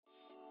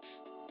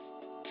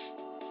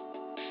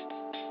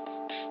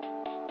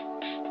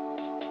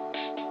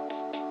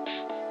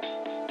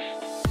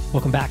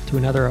Welcome back to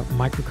another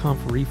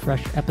MicroConf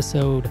Refresh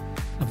episode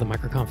of the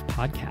MicroConf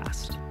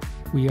podcast.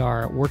 We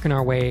are working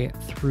our way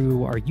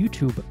through our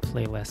YouTube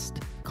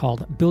playlist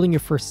called Building Your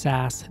First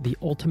SaaS, the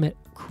Ultimate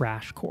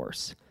Crash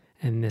Course.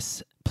 And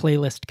this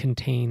playlist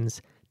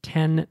contains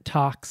 10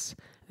 talks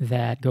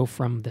that go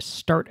from the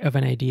start of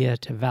an idea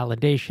to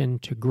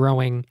validation to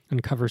growing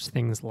and covers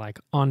things like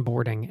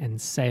onboarding and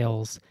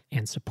sales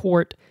and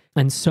support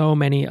and so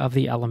many of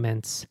the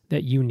elements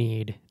that you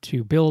need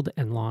to build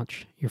and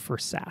launch your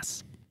first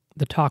SaaS.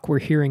 The talk we're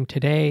hearing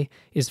today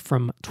is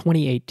from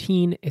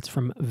 2018. It's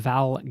from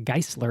Val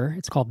Geisler.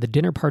 It's called The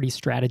Dinner Party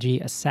Strategy,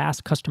 a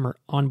SaaS customer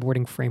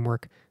onboarding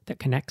framework that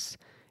connects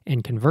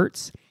and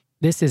converts.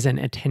 This is an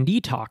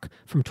attendee talk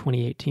from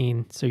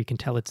 2018, so you can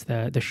tell it's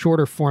the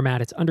shorter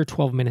format. It's under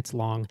 12 minutes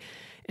long.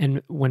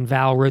 And when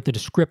Val wrote the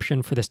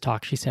description for this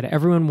talk, she said,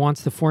 everyone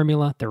wants the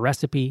formula, the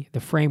recipe, the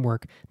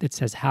framework that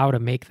says how to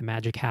make the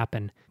magic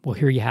happen. Well,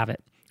 here you have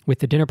it. With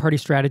the Dinner Party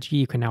Strategy,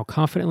 you can now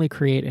confidently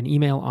create an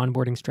email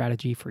onboarding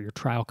strategy for your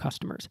trial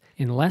customers.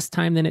 In less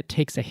time than it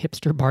takes a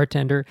hipster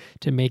bartender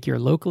to make your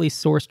locally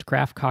sourced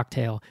craft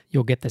cocktail,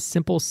 you'll get the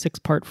simple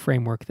 6-part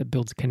framework that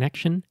builds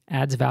connection,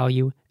 adds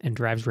value, and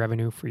drives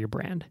revenue for your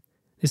brand.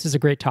 This is a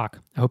great talk.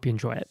 I hope you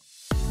enjoy it.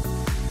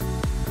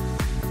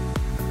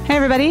 Hey,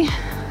 everybody.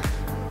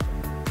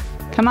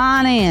 Come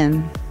on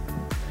in.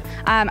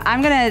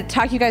 I'm going to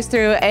talk you guys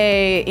through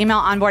a email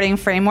onboarding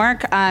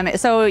framework.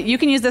 So you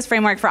can use this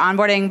framework for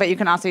onboarding, but you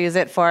can also use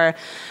it for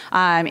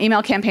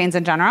email campaigns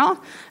in general.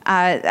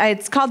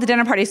 It's called the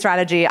Dinner Party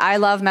Strategy. I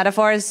love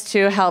metaphors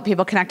to help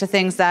people connect to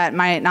things that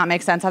might not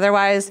make sense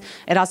otherwise.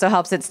 It also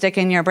helps it stick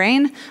in your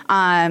brain,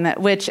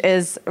 which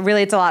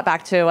relates a lot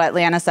back to what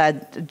Leanna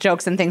said,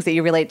 jokes and things that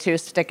you relate to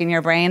stick in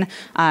your brain.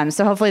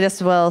 So hopefully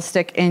this will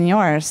stick in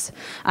yours.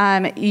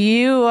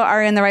 You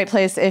are in the right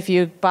place if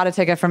you bought a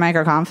ticket for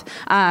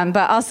MicroConf.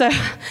 But also,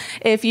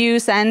 if you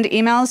send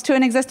emails to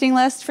an existing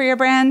list for your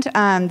brand,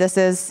 this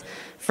is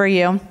for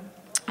you.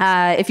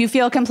 If you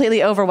feel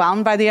completely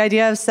overwhelmed by the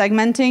idea of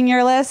segmenting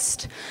your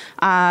list,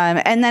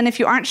 and then if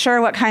you aren't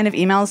sure what kind of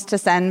emails to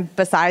send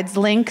besides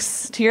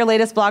links to your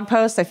latest blog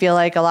posts, I feel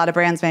like a lot of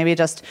brands maybe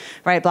just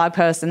write blog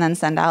posts and then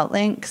send out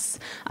links.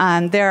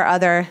 There are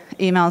other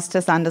emails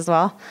to send as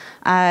well.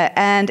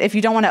 And if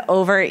you don't want to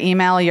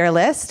over-email your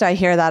list, I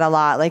hear that a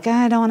lot, like,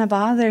 I don't want to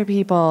bother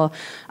people.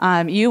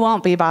 You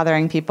won't be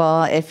bothering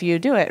people if you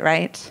do it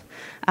right.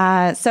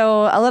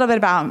 So a little bit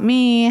about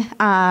me.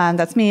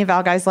 That's me,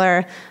 Val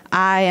Geisler.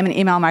 I am an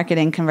email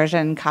marketing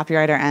conversion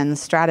copywriter and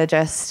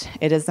strategist.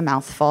 It is a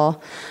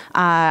mouthful.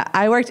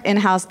 I worked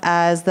in-house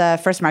as the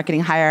first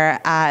marketing hire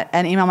at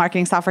an email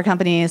marketing software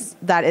company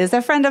that is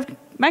a friend of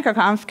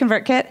MicroConf,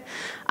 ConvertKit.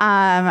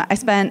 I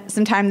spent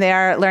some time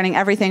there learning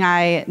everything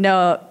I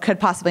could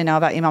possibly know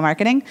about email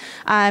marketing.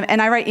 And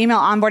I write email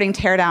onboarding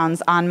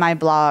teardowns on my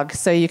blog.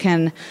 So you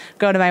can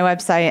go to my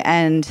website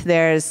and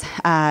there's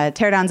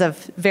teardowns of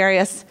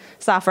various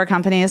software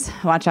companies.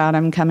 Watch out,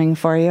 I'm coming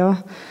for you.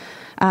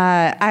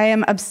 I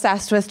am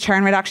obsessed with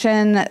churn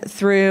reduction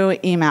through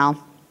email.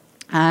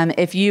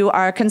 If you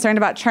are concerned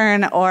about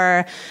churn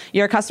or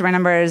your customer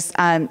numbers,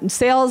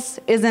 sales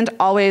isn't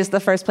always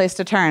the first place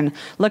to turn.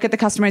 Look at the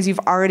customers you've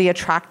already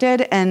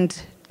attracted and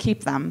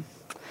keep them.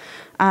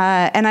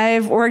 And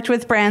I've worked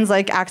with brands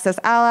like Access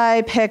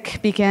Ally, Pick,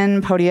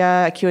 Beacon,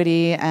 Podia,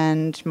 Acuity,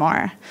 and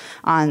more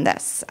on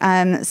this.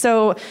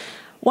 So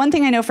one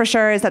thing I know for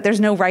sure is that there's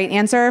no right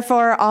answer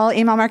for all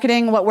email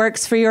marketing. What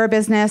works for your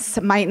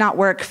business might not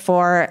work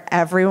for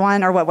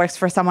everyone, or what works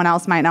for someone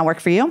else might not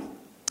work for you.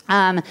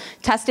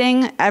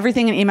 Testing,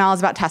 everything in email is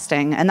about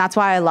testing, and that's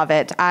why I love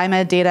it. I'm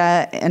a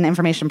data and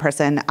information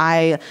person.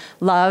 I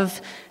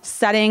love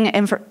sending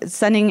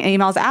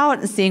emails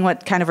out, seeing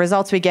what kind of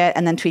results we get,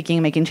 and then tweaking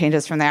and making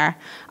changes from there.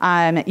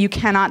 You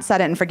cannot set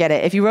it and forget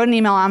it. If you wrote an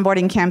email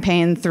onboarding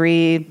campaign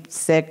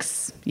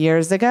 3-6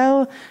 years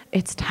ago,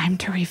 it's time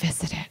to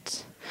revisit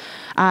it.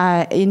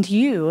 And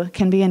you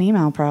can be an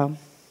email pro.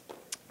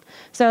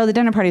 So the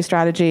Dinner Party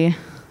Strategy,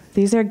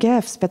 these are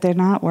gifts, but they're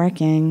not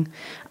working.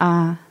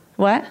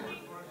 What?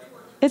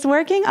 It's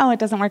working? Oh, it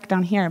doesn't work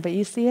down here, but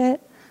you see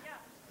it? Yeah.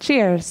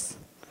 Cheers.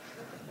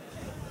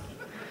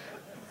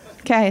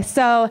 Okay,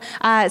 so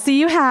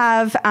you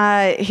have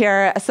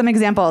here some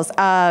examples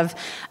of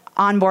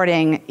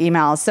onboarding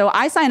emails. So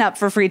I sign up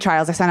for free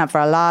trials. I sign up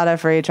for a lot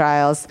of free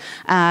trials,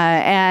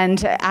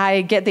 and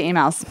I get the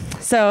emails.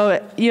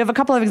 So you have a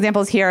couple of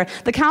examples here.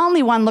 The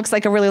Calendly one looks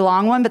like a really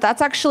long one, but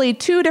that's actually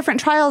 2 different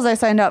trials I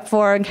signed up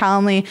for in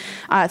Calendly,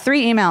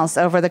 3 emails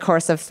over the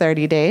course of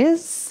 30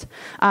 days.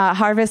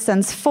 Harvest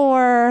sends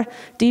 4.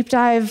 Deep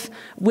Dive,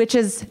 which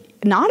is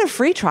not a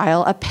free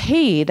trial, a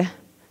paid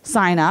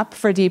sign up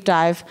for Deep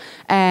Dive.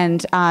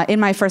 And in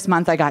my first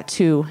month, I got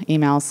 2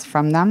 emails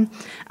from them.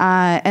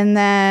 And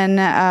then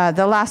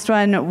the last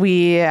one,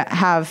 we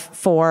have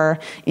 4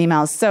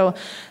 emails. So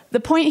the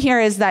point here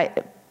is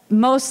that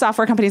most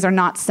software companies are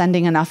not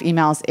sending enough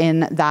emails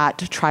in that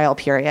trial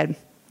period.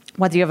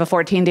 whether you have a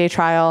 14-day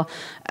trial,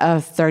 a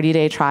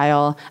 30-day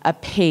trial, a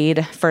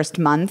paid first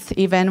month,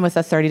 even with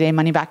a 30-day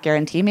money-back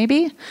guarantee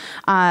maybe.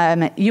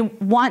 You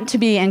want to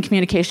be in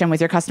communication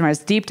with your customers.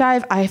 Deep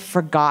Dive, I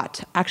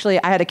forgot.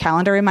 Actually, I had a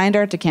calendar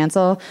reminder to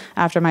cancel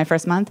after my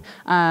first month,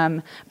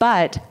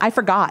 but I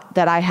forgot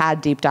that I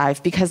had Deep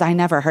Dive because I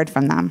never heard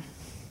from them.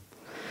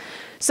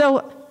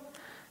 So,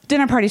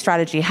 dinner party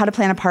strategy, how to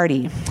plan a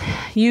party.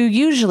 You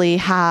usually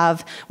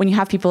have, when you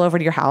have people over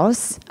to your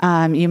house,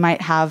 you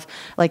might have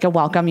like a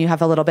welcome. You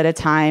have a little bit of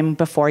time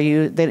before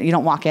you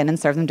don't walk in and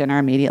serve them dinner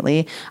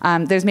immediately.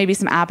 There's maybe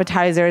some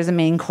appetizers, a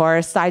main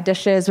course, side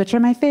dishes, which are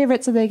my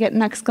favorite, so they get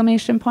an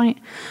exclamation point,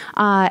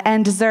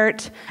 and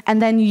dessert. And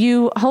then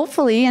you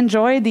hopefully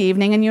enjoy the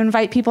evening and you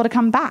invite people to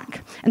come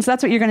back. And so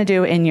that's what you're going to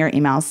do in your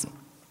emails.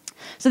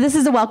 So this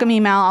is a welcome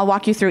email. I'll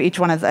walk you through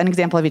an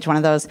example of each one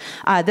of those.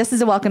 This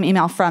is a welcome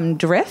email from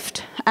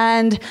Drift.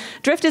 And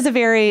Drift is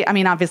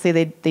obviously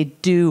they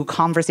do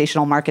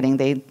conversational marketing.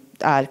 They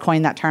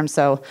coined that term,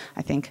 so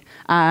I think.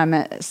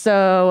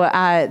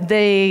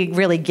 They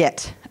really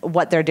get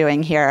what they're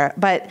doing here.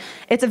 But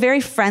it's a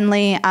very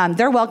friendly,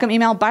 their welcome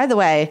email, by the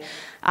way,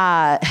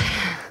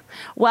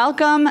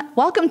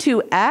 welcome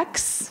to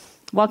X.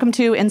 Welcome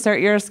to insert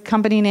your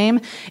company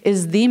name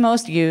is the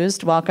most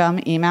used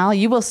welcome email.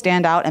 You will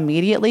stand out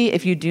immediately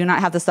if you do not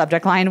have the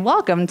subject line,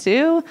 welcome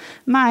to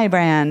my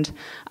brand.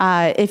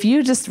 If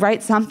you just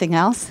write something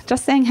else,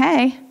 just saying,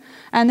 hey,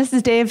 and this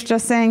is Dave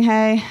just saying,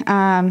 hey,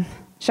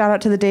 shout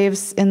out to the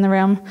Daves in the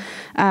room.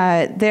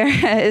 There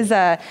is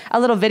a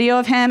little video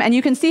of him, and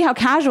you can see how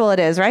casual it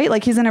is, right?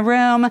 Like he's in a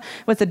room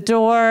with a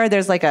door.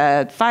 There's like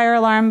a fire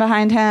alarm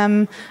behind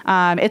him.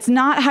 It's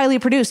not highly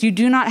produced. You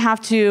do not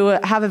have to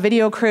have a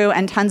video crew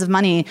and tons of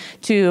money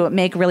to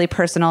make really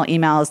personal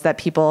emails that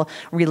people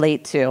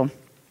relate to.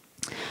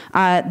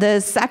 The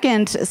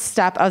second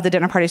step of the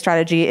dinner party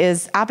strategy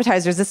is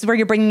appetizers. This is where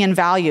you're bringing in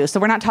value. So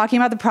we're not talking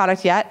about the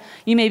product yet.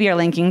 You maybe are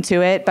linking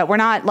to it, but we're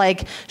not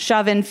like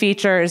shoving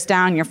features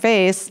down your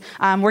face.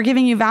 We're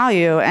giving you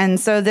value. And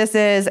so this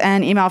is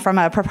an email from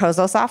a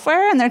proposal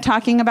software, and they're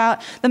talking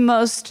about the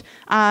most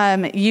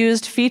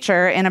used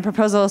feature in a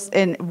proposal,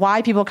 in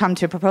why people come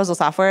to proposal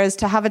software is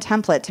to have a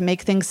template to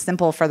make things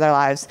simple for their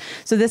lives.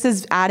 So this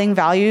is adding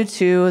value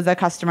to the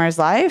customer's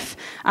life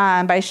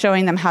by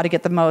showing them how to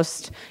get the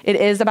most. It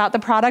is about the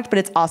product, but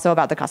it's also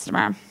about the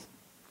customer.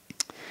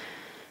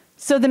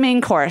 So the main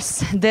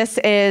course, this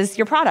is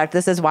your product.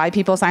 This is why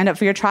people signed up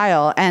for your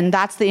trial, and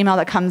that's the email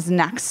that comes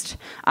next.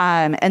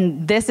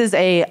 And this is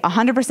a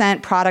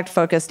 100%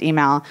 product-focused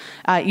email.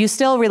 You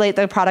still relate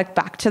the product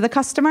back to the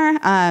customer.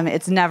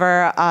 It's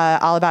never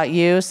all about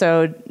you.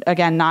 So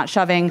again, not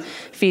shoving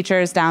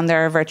features down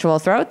their virtual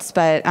throats,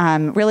 but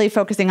really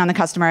focusing on the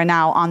customer.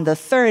 Now on the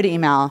third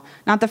email,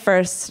 not the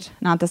first,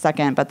 not the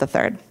second, but the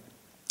third.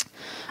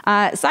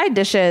 Side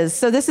dishes.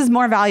 So this is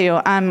more value.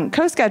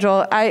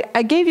 CoSchedule,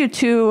 I gave you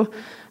two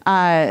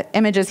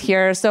images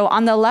here. So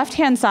on the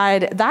left-hand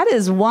side, that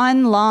is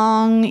one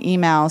long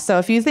email. So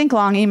if you think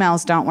long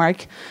emails don't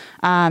work,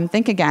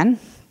 think again.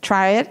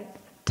 Try it.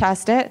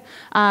 Test it.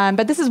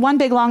 But this is one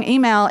big long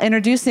email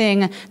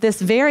introducing this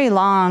very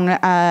long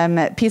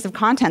piece of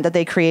content that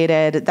they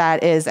created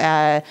that is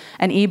an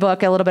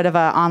ebook, a little bit of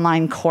an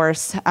online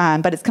course,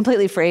 but it's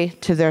completely free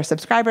to their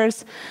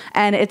subscribers.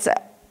 And it's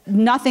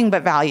nothing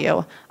but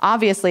value.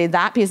 Obviously,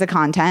 that piece of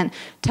content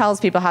tells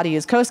people how to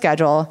use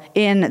CoSchedule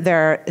in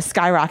their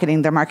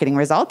skyrocketing their marketing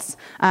results,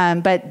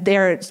 but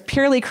they're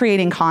purely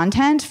creating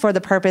content for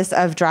the purpose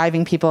of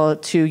driving people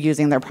to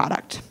using their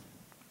product.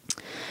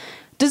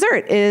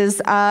 Dessert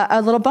is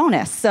a little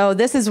bonus. So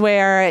this is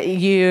where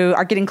you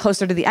are getting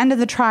closer to the end of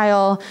the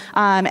trial,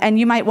 and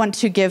you might want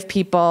to give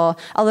people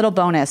a little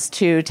bonus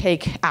to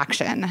take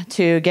action,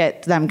 to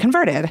get them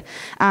converted.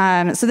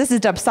 So this is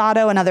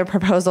Dubsado, another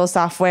proposal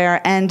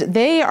software, and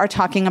they are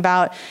talking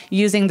about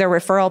using their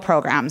referral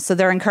program. So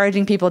they're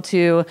encouraging people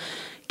to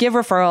give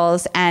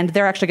referrals, and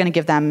they're actually going to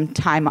give them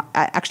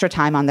extra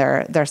time on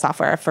their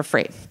software for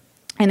free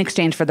in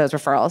exchange for those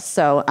referrals.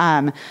 So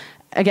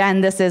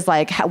again, this is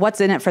like what's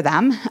in it for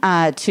them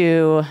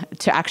to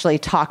actually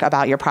talk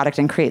about your product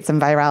and create some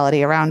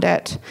virality around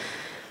it.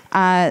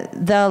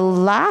 The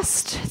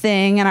last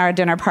thing in our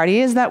dinner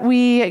party is that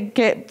we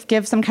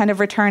give some kind of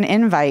return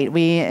invite.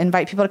 We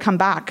invite people to come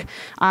back.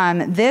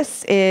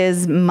 This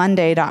is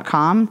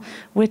Monday.com,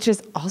 which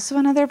is also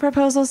another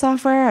proposal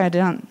software. I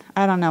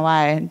don't know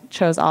why I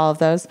chose all of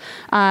those.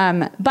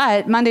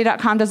 But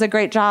Monday.com does a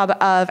great job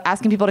of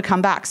asking people to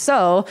come back.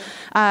 So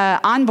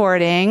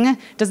onboarding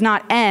does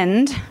not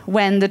end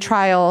when the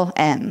trial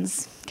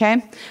ends.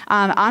 Okay,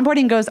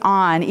 onboarding goes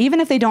on. Even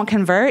if they don't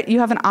convert, you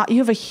have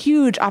a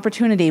huge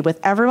opportunity with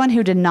everyone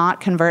who did not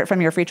convert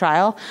from your free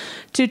trial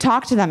to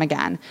talk to them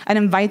again and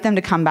invite them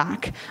to come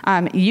back.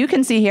 You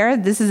can see here,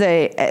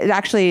 it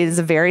actually is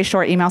a very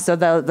short email. So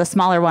the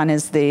smaller one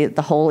is the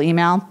whole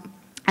email.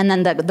 And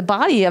then the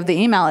body of the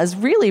email is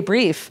really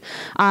brief,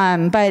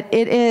 but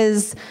it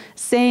is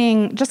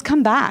saying, just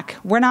come back.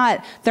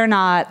 They're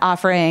not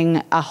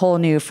offering a whole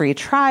new free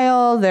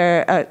trial.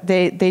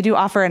 They do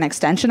offer an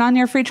extension on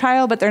your free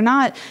trial, but they're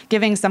not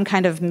giving some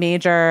kind of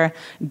major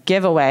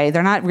giveaway.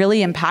 They're not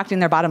really impacting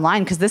their bottom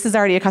line because this is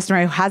already a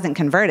customer who hasn't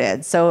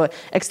converted. So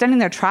extending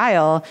their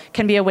trial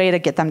can be a way to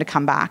get them to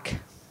come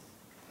back.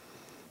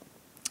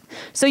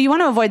 So you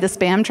want to avoid the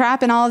spam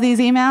trap in all of these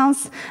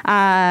emails.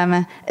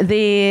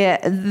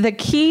 The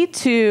key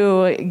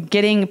to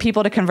getting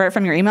people to convert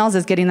from your emails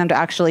is getting them to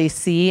actually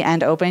see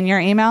and open your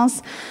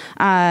emails.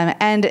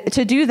 And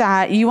to do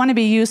that, you want to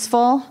be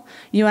useful.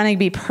 You want to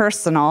be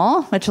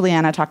personal, which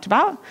Leanna talked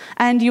about,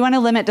 and you want to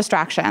limit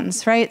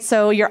distractions, right?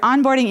 So your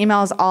onboarding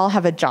emails all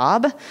have a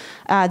job.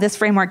 This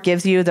framework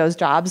gives you those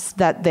jobs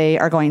that they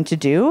are going to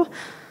do.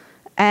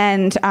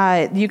 And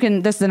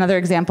this is another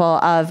example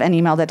of an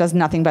email that does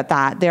nothing but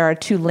that. There are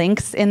 2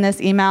 links in this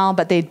email,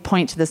 but they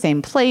point to the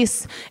same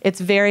place. It's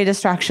very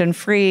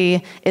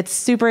distraction-free. It's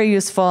super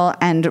useful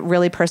and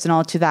really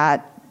personal to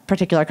that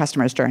particular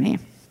customer's journey.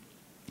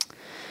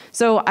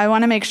 So I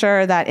want to make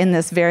sure that in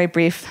this very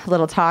brief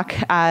little talk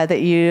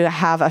that you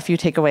have a few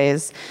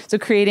takeaways. So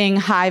creating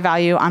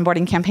high-value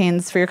onboarding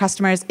campaigns for your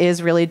customers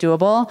is really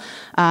doable,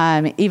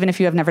 even if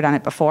you have never done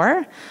it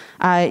before.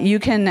 You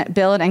can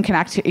build and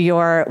connect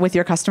with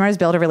your customers,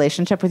 build a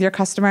relationship with your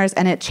customers,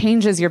 and it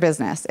changes your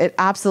business. It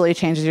absolutely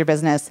changes your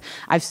business.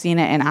 I've seen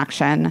it in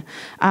action.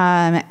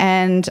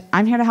 And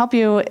I'm here to help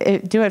you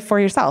do it for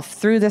yourself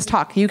through this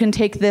talk. You can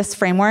take this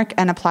framework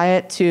and apply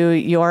it to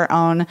your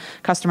own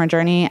customer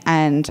journey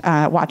and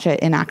watch it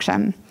in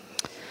action.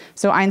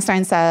 So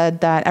Einstein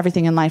said that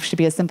everything in life should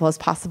be as simple as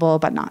possible,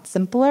 but not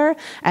simpler,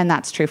 and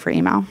that's true for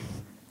email.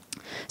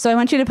 So I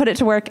want you to put it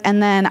to work,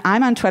 and then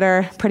I'm on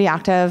Twitter, pretty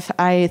active.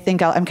 I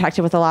think I'm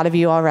connected with a lot of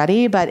you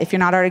already, but if you're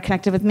not already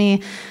connected with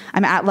me,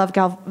 I'm at Love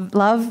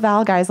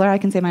Val Geisler. I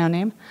can say my own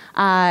name.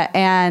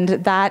 And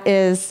that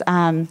is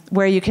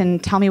where you can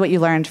tell me what you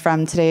learned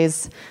from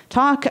today's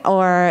talk,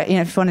 or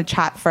if you want to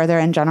chat further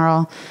in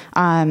general.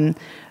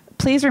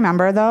 Please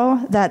remember, though,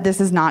 that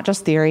this is not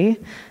just theory.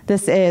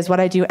 This is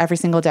what I do every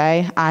single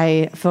day.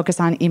 I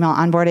focus on email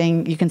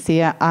onboarding. You can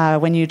see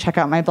when you check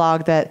out my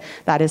blog that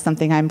is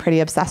something I'm pretty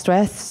obsessed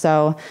with.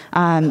 So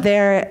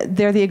they're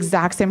the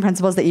exact same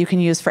principles that you can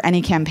use for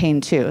any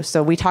campaign, too.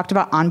 So we talked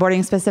about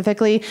onboarding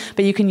specifically,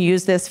 but you can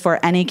use this for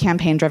any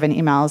campaign-driven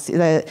emails.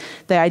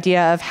 The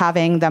idea of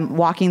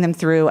walking them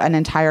through an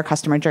entire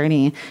customer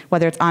journey,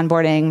 whether it's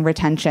onboarding,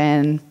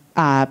 retention,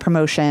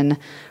 promotion,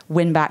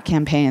 win-back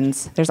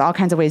campaigns. There's all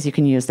kinds of ways you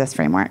can use this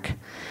framework.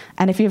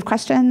 And if you have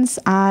questions,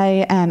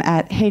 I am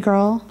at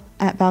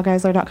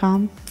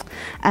heygirl@valgeisler.com.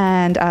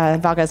 And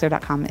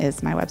valgeisler.com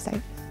is my website.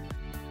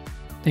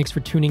 Thanks for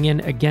tuning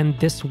in again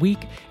this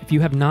week. If you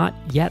have not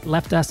yet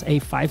left us a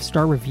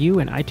 5-star review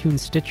in iTunes,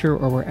 Stitcher,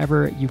 or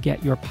wherever you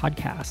get your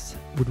podcasts,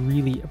 would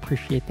really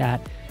appreciate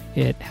that.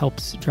 It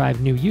helps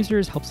drive new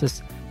users, helps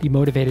us be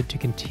motivated to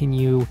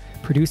continue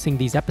producing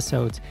these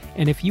episodes.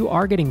 And if you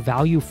are getting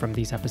value from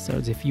these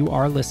episodes, if you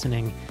are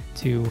listening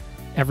to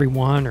every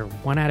one or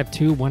 1 out of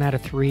 2, 1 out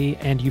of 3,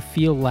 and you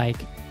feel like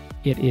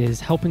it is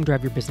helping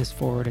drive your business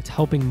forward, it's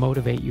helping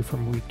motivate you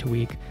from week to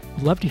week,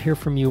 we'd love to hear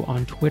from you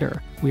on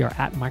Twitter. We are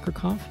at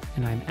MicroConf,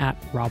 and I'm at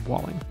Rob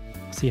Walling.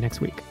 See you next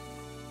week.